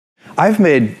I've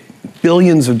made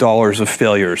billions of dollars of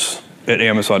failures at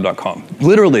Amazon.com.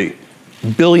 Literally,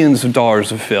 billions of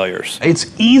dollars of failures.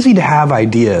 It's easy to have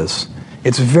ideas.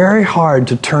 It's very hard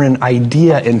to turn an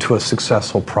idea into a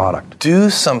successful product. Do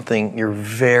something you're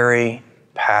very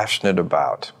passionate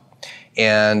about.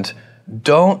 And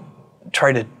don't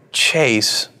try to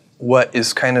chase what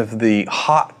is kind of the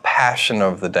hot passion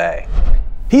of the day.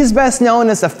 He's best known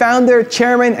as the founder,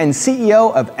 chairman, and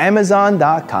CEO of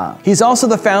Amazon.com. He's also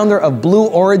the founder of Blue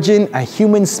Origin, a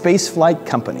human spaceflight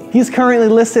company. He's currently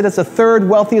listed as the third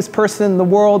wealthiest person in the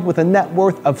world with a net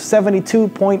worth of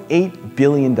 $72.8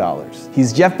 billion.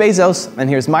 He's Jeff Bezos, and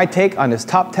here's my take on his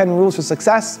top 10 rules for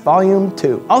success, volume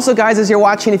 2. Also guys, as you're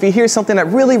watching, if you hear something that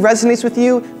really resonates with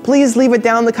you, please leave it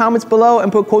down in the comments below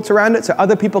and put quotes around it so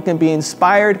other people can be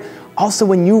inspired. Also,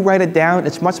 when you write it down,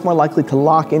 it's much more likely to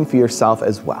lock in for yourself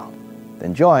as well.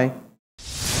 Enjoy.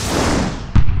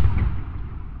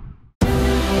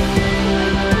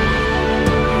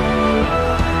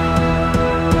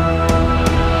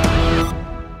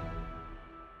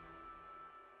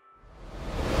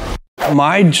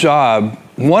 My job,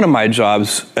 one of my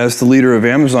jobs as the leader of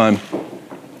Amazon,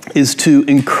 is to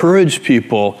encourage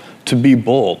people to be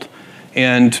bold.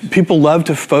 And people love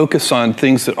to focus on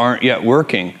things that aren't yet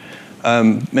working.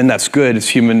 And that's good, it's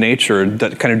human nature.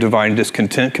 That kind of divine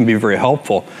discontent can be very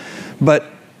helpful. But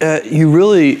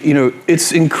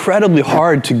it's incredibly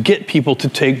hard to get people to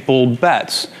take bold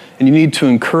bets. And you need to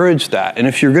encourage that. And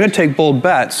if you're gonna take bold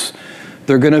bets,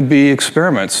 they're gonna be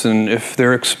experiments. And if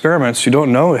they're experiments, you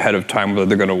don't know ahead of time whether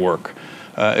they're gonna work.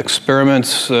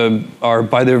 Experiments are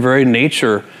by their very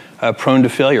nature prone to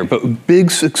failure. But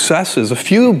big successes, a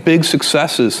few big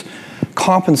successes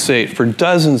compensate for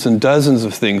dozens and dozens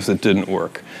of things that didn't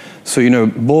work. So,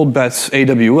 bold bets,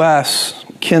 AWS,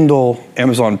 Kindle,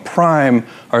 Amazon Prime,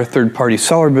 our third-party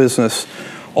seller business,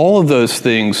 all of those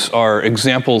things are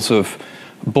examples of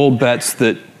bold bets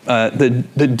that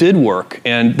did work,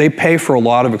 and they pay for a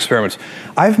lot of experiments.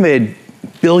 I've made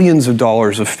billions of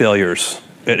dollars of failures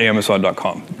at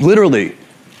Amazon.com. Literally,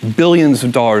 billions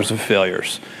of dollars of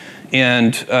failures.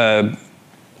 And,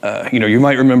 you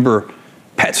might remember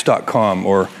Pets.com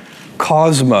or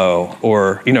Cosmo,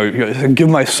 or give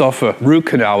myself a root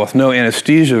canal with no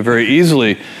anesthesia very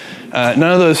easily. None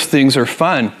of those things are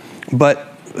fun,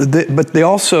 but they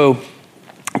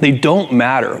don't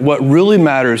matter. What really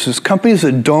matters is companies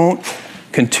that don't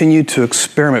continue to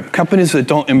experiment, companies that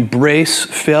don't embrace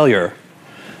failure,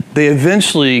 they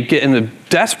eventually get in a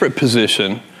desperate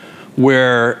position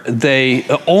where the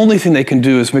only thing they can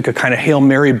do is make a kind of Hail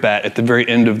Mary bet at the very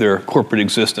end of their corporate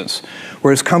existence.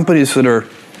 Whereas companies that are,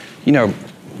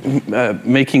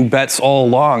 making bets all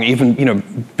along, even,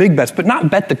 big bets, but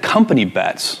not bet the company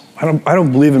bets. I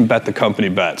don't believe in bet the company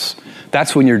bets.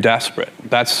 That's when you're desperate.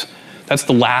 That's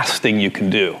the last thing you can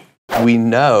do. We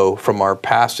know from our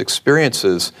past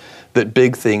experiences that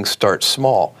big things start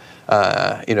small.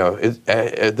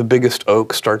 The biggest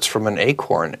oak starts from an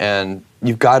acorn, and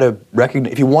you've got to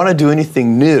recognize, if you want to do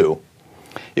anything new,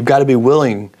 you've got to be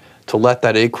willing to let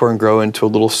that acorn grow into a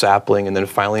little sapling and then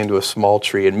finally into a small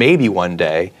tree, and maybe one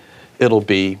day it'll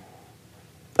be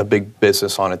a big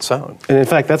business on its own. And in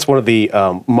fact, that's one of the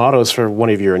mottos for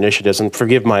one of your initiatives, and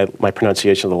forgive my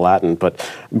pronunciation of the Latin, but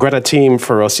Gradatim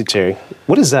ferociously.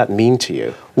 What does that mean to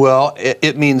you? Well,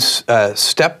 it means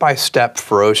step by step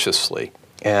ferociously.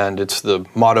 And it's the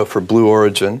motto for Blue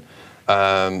Origin.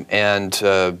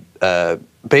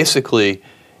 Basically,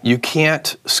 you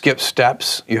can't skip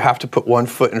steps. You have to put one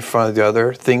foot in front of the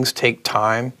other. Things take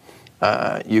time.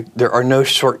 There are no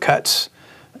shortcuts.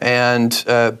 And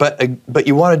but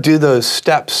you want to do those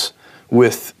steps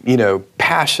with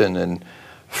passion and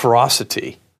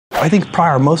ferocity. I think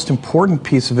probably our most important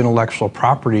piece of intellectual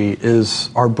property is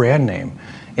our brand name.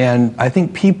 And I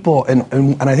think people, and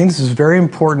I think this is very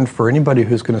important for anybody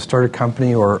who's going to start a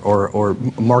company or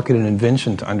market an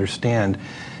invention to understand,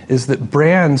 is that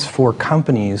brands for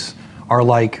companies are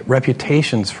like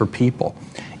reputations for people.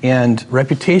 And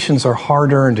reputations are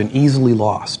hard-earned and easily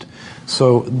lost.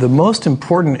 So the most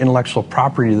important intellectual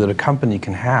property that a company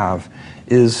can have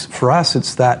is, for us,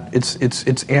 it's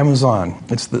Amazon.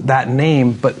 It's that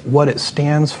name, but what it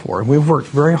stands for. And we've worked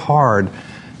very hard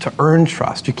to earn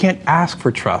trust. You can't ask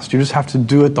for trust. You just have to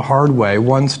do it the hard way,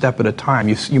 one step at a time.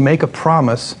 You make a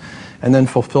promise and then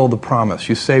fulfill the promise.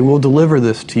 You say, we'll deliver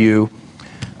this to you,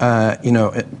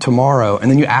 tomorrow, and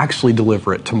then you actually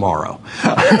deliver it tomorrow.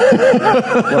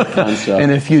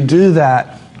 And if you do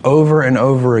that over and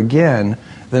over again,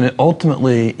 then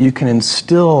ultimately you can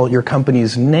instill your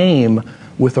company's name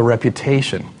with a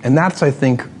reputation. And that's, I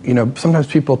think, sometimes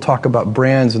people talk about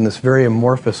brands in this very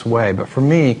amorphous way, but for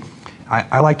me,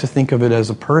 I like to think of it as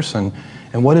a person,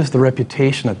 and what is the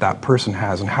reputation that that person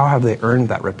has, and how have they earned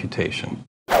that reputation?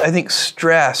 I think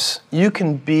stress, you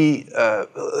can be, I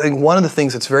think one of the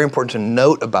things that's very important to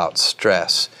note about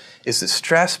stress is that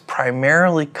stress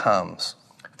primarily comes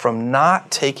from not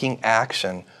taking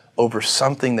action over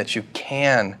something that you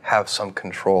can have some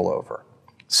control over.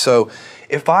 So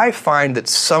if I find that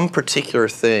some particular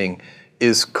thing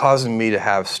is causing me to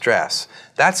have stress,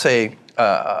 that's a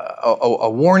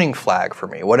warning flag for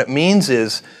me. What it means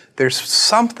is there's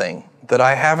something that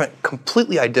I haven't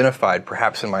completely identified,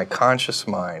 perhaps in my conscious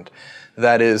mind,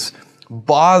 that is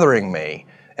bothering me,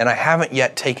 and I haven't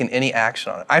yet taken any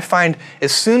action on it. I find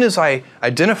as soon as I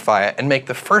identify it and make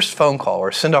the first phone call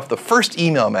or send off the first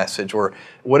email message or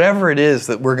whatever it is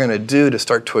that we're going to do to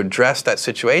start to address that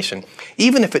situation,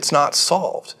 even if it's not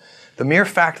solved, the mere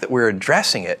fact that we're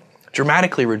addressing it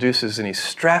dramatically reduces any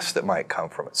stress that might come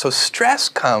from it. So stress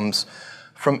comes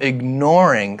from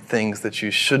ignoring things that you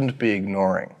shouldn't be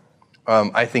ignoring.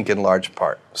 I think in large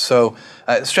part. So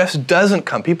stress doesn't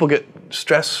come, people get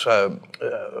stress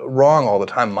wrong all the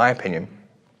time, in my opinion.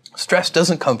 Stress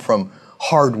doesn't come from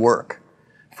hard work,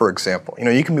 for example. You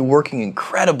know, you can be working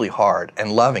incredibly hard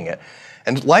and loving it.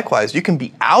 And likewise, you can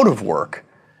be out of work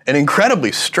and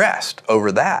incredibly stressed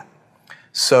over that.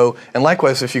 So, and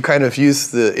likewise, if you kind of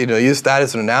use that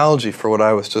as an analogy for what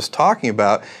I was just talking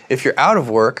about, if you're out of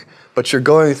work, but you're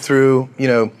going through,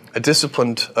 a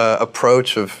disciplined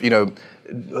approach of,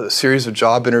 a series of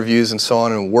job interviews and so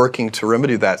on and working to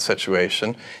remedy that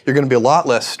situation, you're going to be a lot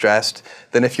less stressed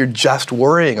than if you're just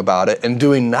worrying about it and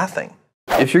doing nothing.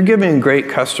 If you're giving great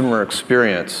customer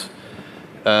experience,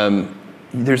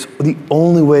 the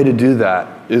only way to do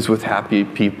that is with happy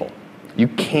people. You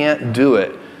can't do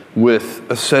it with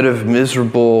a set of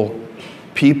miserable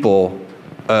people,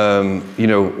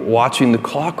 watching the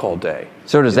clock all day.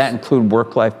 So does that include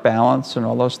work-life balance and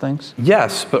all those things?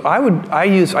 Yes, but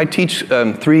I teach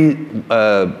 3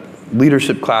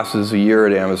 leadership classes a year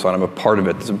at Amazon. I'm a part of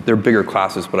it. They're bigger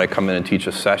classes, but I come in and teach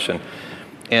a session.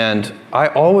 And I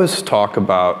always talk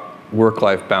about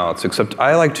work-life balance, except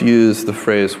I like to use the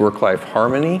phrase work-life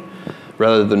harmony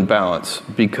rather than balance,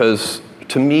 because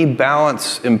to me,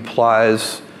 balance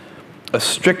implies a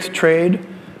strict trade,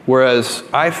 whereas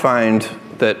I find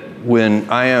that when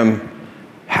I am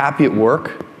happy at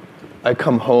work, I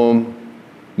come home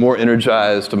more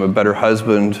energized, I'm a better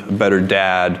husband, a better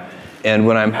dad, and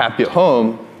when I'm happy at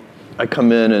home, I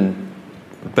come in and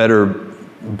better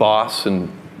boss and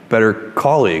better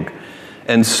colleague.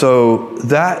 And so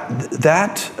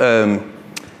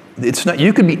it's not,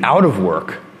 you could be out of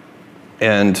work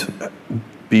and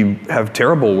have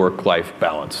terrible work-life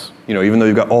balance. Even though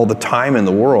you've got all the time in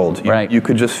the world, right. You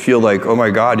could just feel like, oh my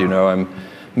God, I'm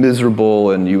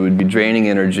miserable, and you would be draining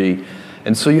energy.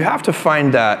 And so you have to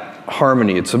find that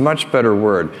harmony. It's a much better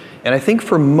word. And I think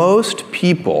for most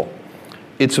people,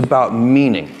 it's about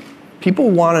meaning. People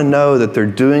want to know that they're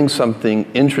doing something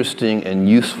interesting and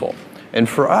useful. And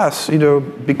for us,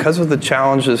 because of the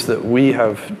challenges that we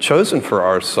have chosen for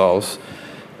ourselves,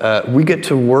 we get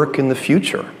to work in the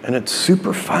future. And it's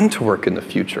super fun to work in the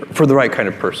future for the right kind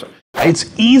of person. It's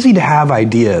easy to have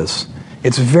ideas.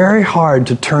 It's very hard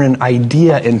to turn an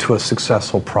idea into a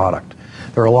successful product.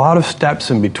 There are a lot of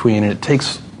steps in between, and it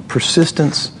takes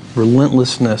persistence,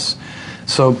 relentlessness.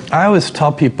 So I always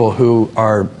tell people who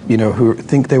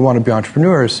think they want to be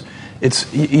entrepreneurs,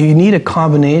 you need a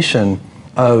combination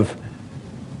of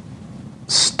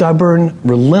stubborn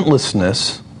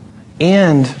relentlessness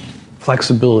and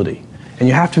flexibility. And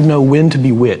you have to know when to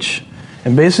be which.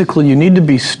 And basically, you need to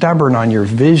be stubborn on your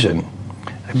vision,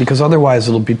 because otherwise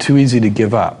it'll be too easy to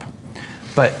give up.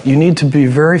 But you need to be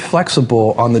very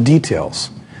flexible on the details,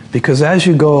 because as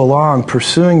you go along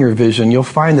pursuing your vision, you'll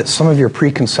find that some of your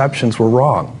preconceptions were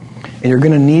wrong, and you're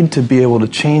going to need to be able to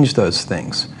change those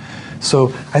things.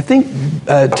 So I think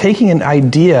taking an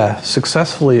idea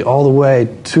successfully all the way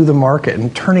to the market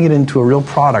and turning it into a real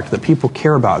product that people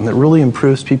care about and that really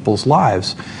improves people's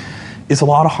lives is a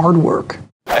lot of hard work.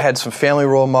 I had some family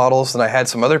role models, and I had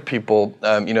some other people,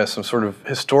 some sort of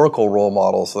historical role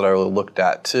models that I really looked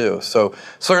at too. So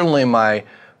certainly my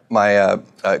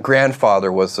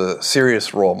grandfather was a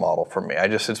serious role model for me. I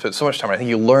just had spent so much time. I think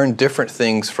you learn different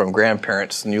things from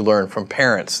grandparents than you learn from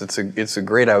parents.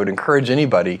 I would encourage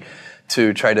anybody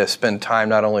to try to spend time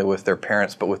not only with their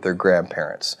parents but with their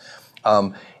grandparents.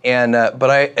 But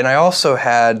I also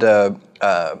had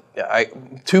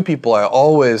 2 people I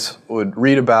always would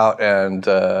read about, and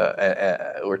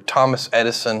were Thomas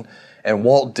Edison and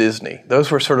Walt Disney.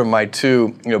 Those were sort of my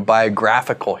 2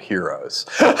 biographical heroes.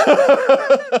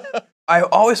 I've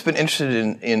always been interested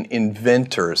in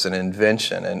inventors and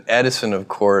invention, and Edison, of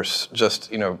course,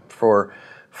 just for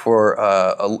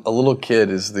a little kid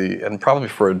and probably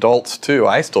for adults too,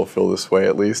 I still feel this way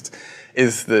at least,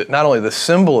 is not only the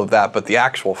symbol of that, but the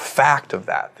actual fact of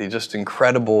that, the just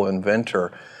incredible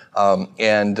inventor.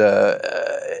 And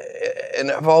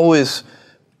I've always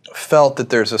felt that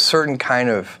there's a certain kind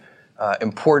of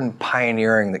important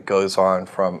pioneering that goes on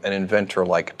from an inventor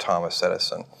like Thomas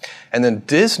Edison. And then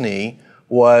Disney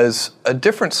was a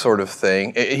different sort of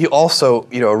thing. He also,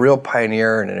 a real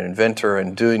pioneer and an inventor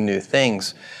and doing new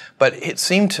things. But it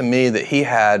seemed to me that he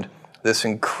had this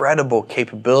incredible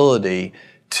capability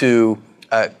to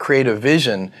create a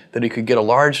vision that he could get a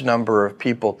large number of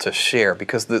people to share.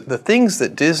 Because the things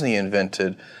that Disney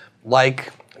invented,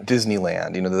 like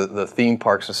Disneyland, the theme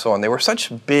parks and so on, they were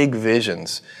such big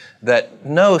visions that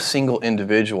no single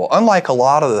individual, unlike a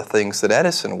lot of the things that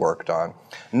Edison worked on,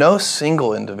 no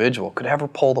single individual could ever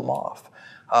pull them off.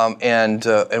 And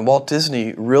Walt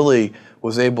Disney really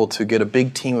was able to get a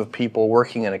big team of people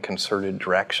working in a concerted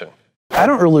direction. I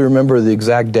don't really remember the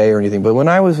exact day or anything, but when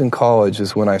I was in college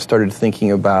is when I started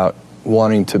thinking about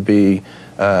wanting to be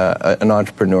an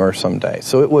entrepreneur someday.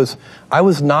 So I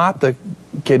was not the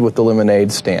kid with the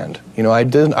lemonade stand.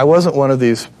 I wasn't one of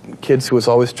these kids who was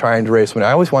always trying to raise money.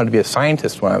 I always wanted to be a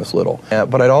scientist when I was little,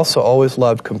 but I'd also always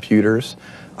loved computers.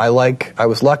 I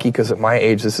was lucky because at my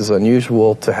age this is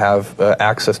unusual to have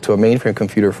access to a mainframe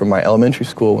computer from my elementary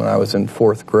school when I was in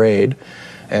 4th grade,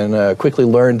 and quickly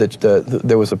learned that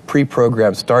there was a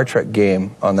pre-programmed Star Trek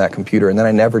game on that computer, and then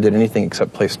I never did anything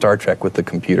except play Star Trek with the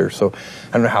computer. So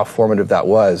I don't know how formative that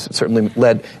was. It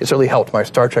certainly helped my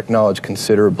Star Trek knowledge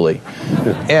considerably.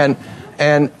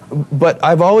 But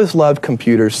I've always loved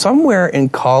computers. Somewhere in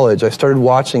college, I started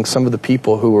watching some of the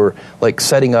people who were like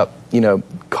setting up,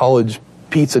 college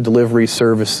pizza delivery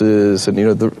services and,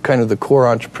 the core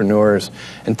entrepreneurs,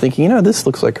 and thinking, this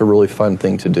looks like a really fun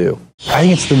thing to do. I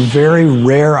think it's the very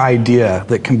rare idea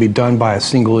that can be done by a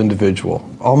single individual.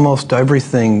 Almost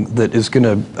everything that is going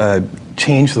to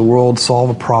change the world,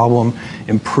 solve a problem,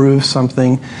 improve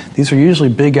something, these are usually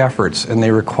big efforts, and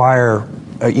they require,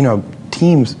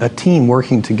 a team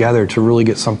working together to really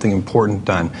get something important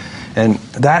done. And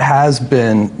that has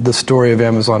been the story of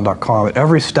Amazon.com. At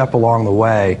every step along the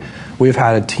way, we've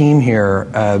had a team here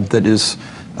that is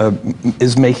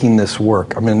making this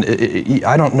work. I mean,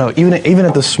 I don't know, even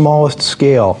at the smallest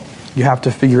scale, you have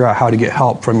to figure out how to get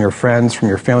help from your friends, from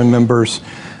your family members,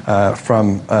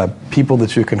 from people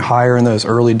that you can hire in those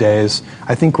early days.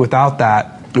 I think without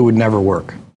that, it would never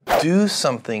work. Do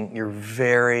something you're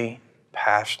very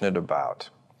passionate about,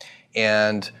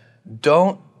 and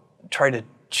don't try to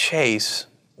chase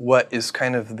what is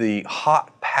kind of the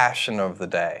hot passion of the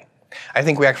day. I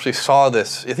think we actually saw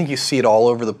this. I think you see it all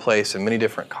over the place in many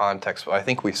different contexts, but I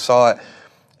think we saw it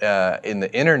in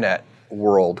the internet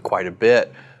world quite a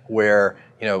bit, where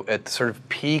at the sort of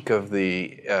peak of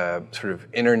the sort of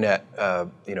internet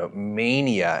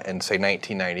mania in, say,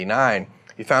 1999,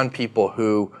 you found people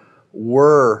who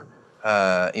were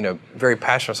very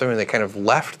passionate about something. They kind of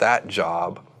left that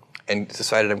job and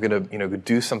decided, I'm going to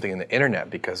do something in the internet,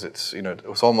 because it's it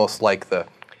was almost like the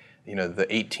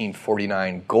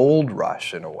 1849 gold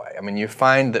rush in a way. I mean, you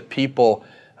find that people,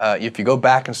 if you go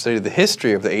back and study the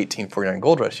history of the 1849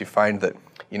 gold rush, you find that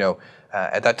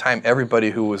at that time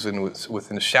everybody who was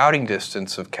within shouting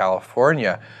distance of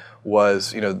California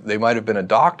was, they might have been a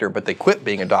doctor, but they quit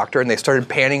being a doctor and they started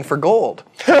panning for gold.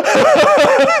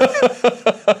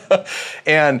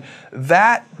 And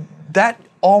that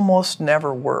almost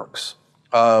never works.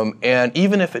 And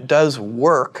even if it does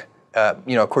work,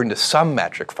 according to some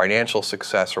metric, financial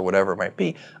success or whatever it might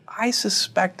be, I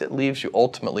suspect it leaves you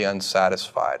ultimately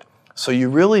unsatisfied. So you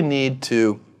really need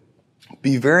to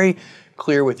be very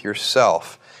clear with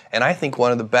yourself. And I think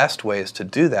one of the best ways to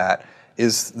do that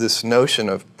is this notion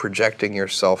of projecting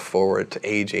yourself forward to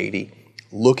age 80,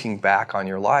 looking back on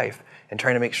your life and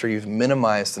trying to make sure you've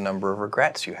minimized the number of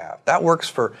regrets you have. That works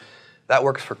for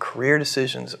career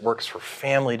decisions. It works for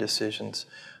family decisions.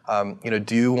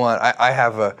 Do you want? I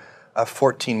have a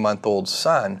 14-month-old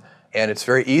son, and it's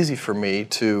very easy for me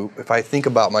to, if I think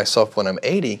about myself when I'm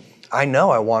 80, I know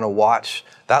I want to watch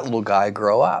that little guy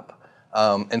grow up.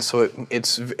 And so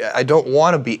I don't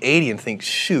want to be 80 and think,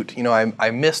 shoot,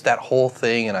 I missed that whole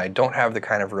thing, and I don't have the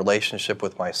kind of relationship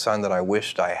with my son that I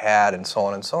wished I had, and so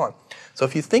on and so on. So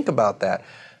if you think about that,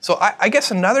 so I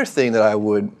guess another thing that I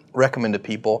would recommend to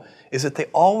people is that they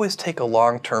always take a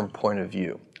long-term point of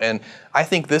view. And I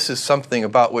think this is something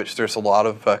about which there's a lot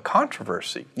of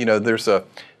controversy. There's a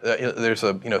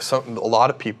lot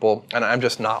of people, and I'm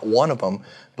just not one of them,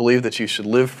 believe that you should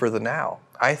live for the now.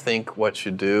 I think what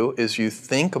you do is you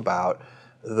think about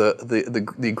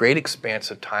the great expanse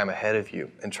of time ahead of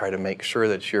you and try to make sure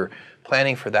that you're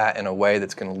planning for that in a way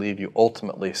that's going to leave you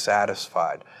ultimately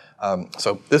satisfied.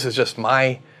 So this is just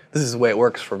this is the way it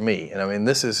works for me. And I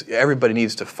mean, everybody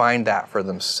needs to find that for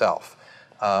themselves.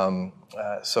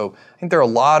 So I think there are a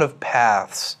lot of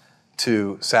paths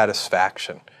to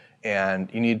satisfaction, and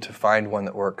you need to find one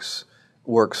that works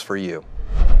for you.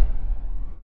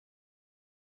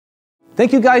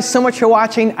 Thank you guys so much for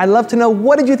watching. I'd love to know,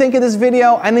 what did you think of this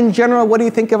video? And in general, what do you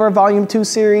think of our Volume 2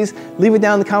 series? Leave it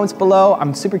down in the comments below.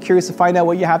 I'm super curious to find out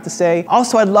what you have to say.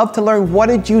 Also, I'd love to learn, what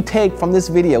did you take from this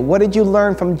video? What did you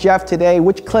learn from Jeff today?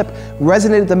 Which clip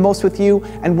resonated the most with you?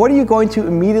 And what are you going to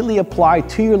immediately apply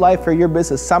to your life or your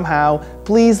business somehow?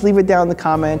 Please leave it down in the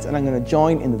comments and I'm going to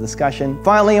join in the discussion.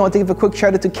 Finally, I want to give a quick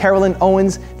shout out to Carolyn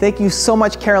Owens. Thank you so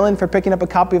much, Carolyn, for picking up a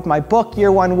copy of my book,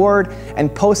 Your One Word,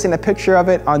 and posting a picture of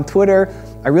it on Twitter.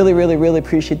 I really, really, really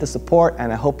appreciate the support,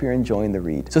 and I hope you're enjoying the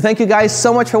read. So thank you guys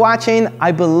so much for watching.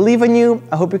 I believe in you.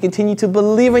 I hope you continue to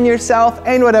believe in yourself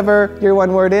and whatever your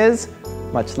one word is.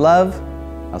 Much love.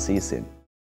 I'll see you soon.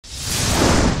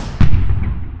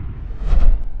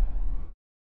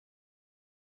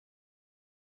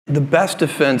 The best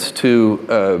defense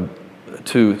to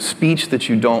speech that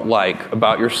you don't like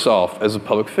about yourself as a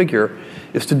public figure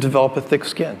is to develop a thick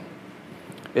skin.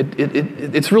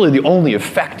 It's really the only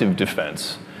effective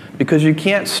defense, because you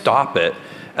can't stop it.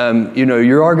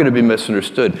 You are going to be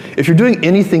misunderstood. If you're doing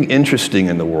anything interesting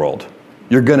in the world,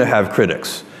 you're going to have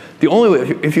critics. The only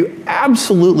way, if you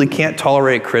absolutely can't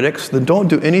tolerate critics, then don't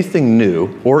do anything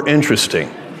new or interesting.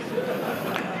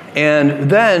 And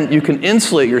then you can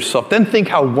insulate yourself. Then think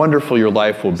how wonderful your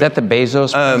life will be. Is that the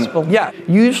Bezos principle? Yeah.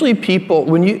 Usually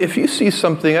people, if you see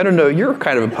something, I don't know, you're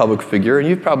kind of a public figure,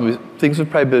 and things have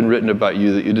probably been written about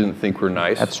you that you didn't think were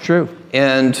nice. That's true.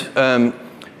 And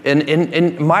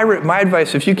my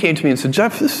advice, if you came to me and said,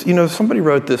 Jeff, somebody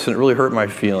wrote this and it really hurt my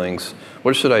feelings,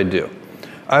 what should I do?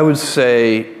 I would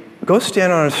say, go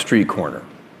stand on a street corner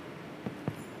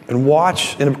and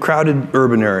watch in a crowded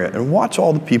urban area and watch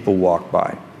all the people walk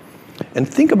by. And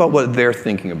think about what they're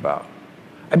thinking about.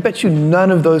 I bet you none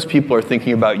of those people are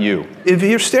thinking about you. If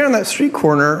you're standing on that street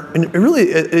corner, and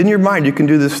really in your mind you can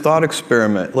do this thought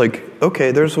experiment, like,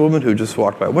 okay, there's a woman who just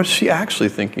walked by. What's she actually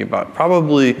thinking about?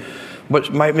 Probably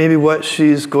maybe what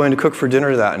she's going to cook for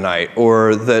dinner that night,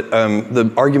 or that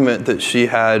the argument that she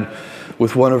had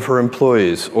with one of her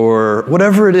employees, or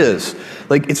whatever it is.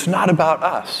 Like, it's not about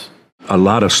us. A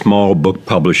lot of small book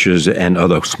publishers and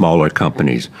other smaller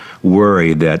companies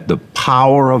worry that the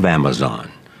power of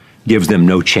Amazon gives them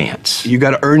no chance. You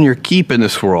got to earn your keep in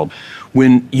this world.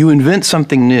 When you invent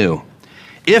something new,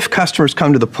 if customers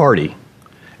come to the party,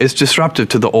 it's disruptive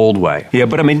to the old way. Yeah,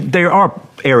 but I mean, there are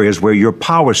areas where your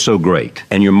power is so great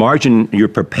and your margin, you're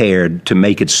prepared to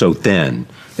make it so thin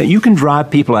that you can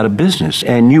drive people out of business,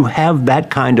 and you have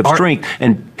that kind of strength.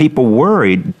 And people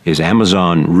worried, is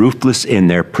Amazon ruthless in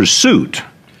their pursuit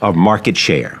of market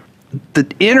share? The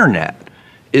internet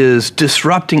is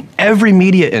disrupting every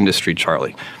media industry,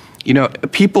 Charlie.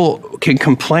 People can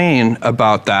complain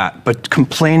about that, but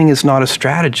complaining is not a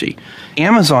strategy.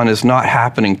 Amazon is not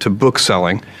happening to book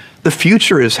selling. The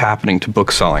future is happening to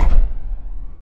book selling.